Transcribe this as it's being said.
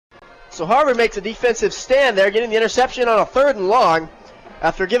So Harvard makes a defensive stand there, getting the interception on a 3rd and long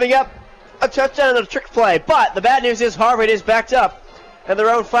after giving up a touchdown and a trick play. But the bad news is Harvard is backed up at their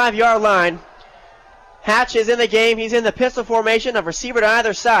own 5-yard line. Hatch is in the game. He's in the pistol formation of receiver to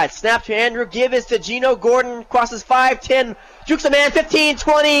either side. Snap to Andrew. Give is to Gino Gordon. Crosses 5, 10. Jukes a man. 15,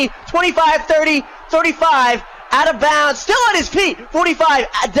 20, 25, 30, 35. Out of bounds. Still on his feet. 45.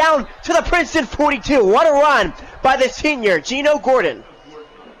 Down to the Princeton 42. What a run by the senior, Gino Gordon.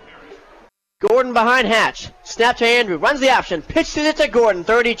 Gordon behind Hatch. Snap to Andrew. Runs the option. Pitches it to Gordon.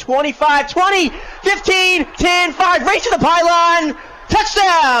 30, 25, 20, 15, 10, 5. Race to the pylon.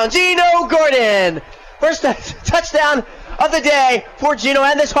 Touchdown, Gino Gordon. First touchdown of the day for Gino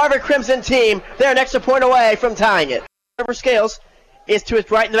and this Harvard Crimson team. They're an extra point away from tying it. Treavor Scales is to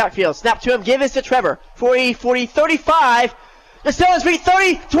his right in the backfield. Snap to him. Give is to Treavor. 40, 40, 35. The still on his feet.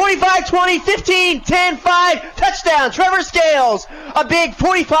 30, 25, 20, 15, 10, 5. Touchdown, Treavor Scales. A big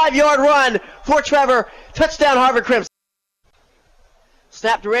 45-yard run for Treavor. Touchdown, Harvard Crimson.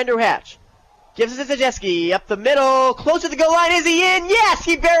 Snap to Andrew Hatch. Gives it to Zajeski. Up the middle. Close to the goal line. Is he in? Yes,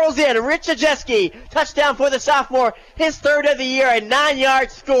 he barrels in. Rich Zajeski. Touchdown for the sophomore. His 3rd of the year. A 9-yard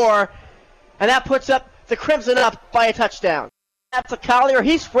score. And that puts up the Crimson up by a touchdown. That's a Collier.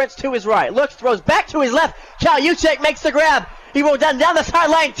 He sprints to his right. Looks, throws back to his left. Cal Juszczyk makes the grab. He rolled down the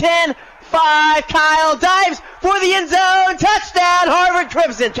sideline. 10, 5. Kyle dives for the end zone. Touchdown, Harvard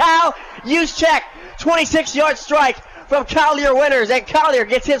Crimson. Kyle Juszczyk. 26-yard strike from Collier Winters. And Collier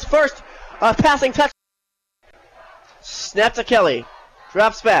gets his first passing touch. Snap to Kelly.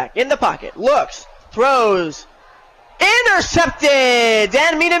 Drops back. In the pocket. Looks. Throws. Intercepted!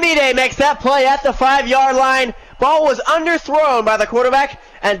 Dan Minamide makes that play at the 5-yard line. Ball was underthrown by the quarterback,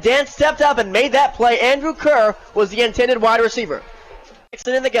 and Dan stepped up and made that play. Andrew Kerr was the intended wide receiver.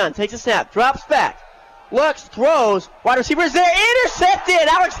 Nixon in the gun. Takes a snap. Drops back. Looks. Throws. Wide receiver is there. Intercepted!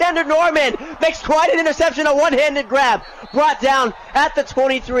 Alexander Norman makes quite an interception. A one-handed grab. Brought down at the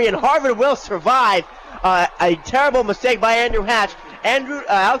 23, and Harvard will survive a terrible mistake by Andrew Hatch.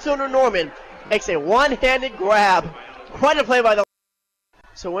 Alexander Norman makes a one-handed grab. Quite a play by the...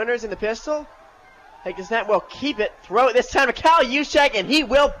 So Winters in the pistol. Take the snap. Will keep it. Throw it this time to Cal Juszczyk, and he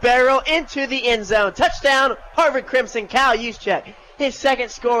will barrel into the end zone. Touchdown, Harvard Crimson. Cal Juszczyk, his 2nd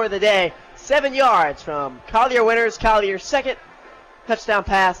score of the day. 7 yards from Collier Winters. Collier's 2nd touchdown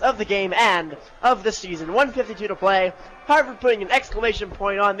pass of the game and of the season. 1:52 to play. Harvard putting an exclamation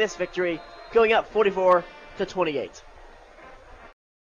point on this victory, going up 44-28.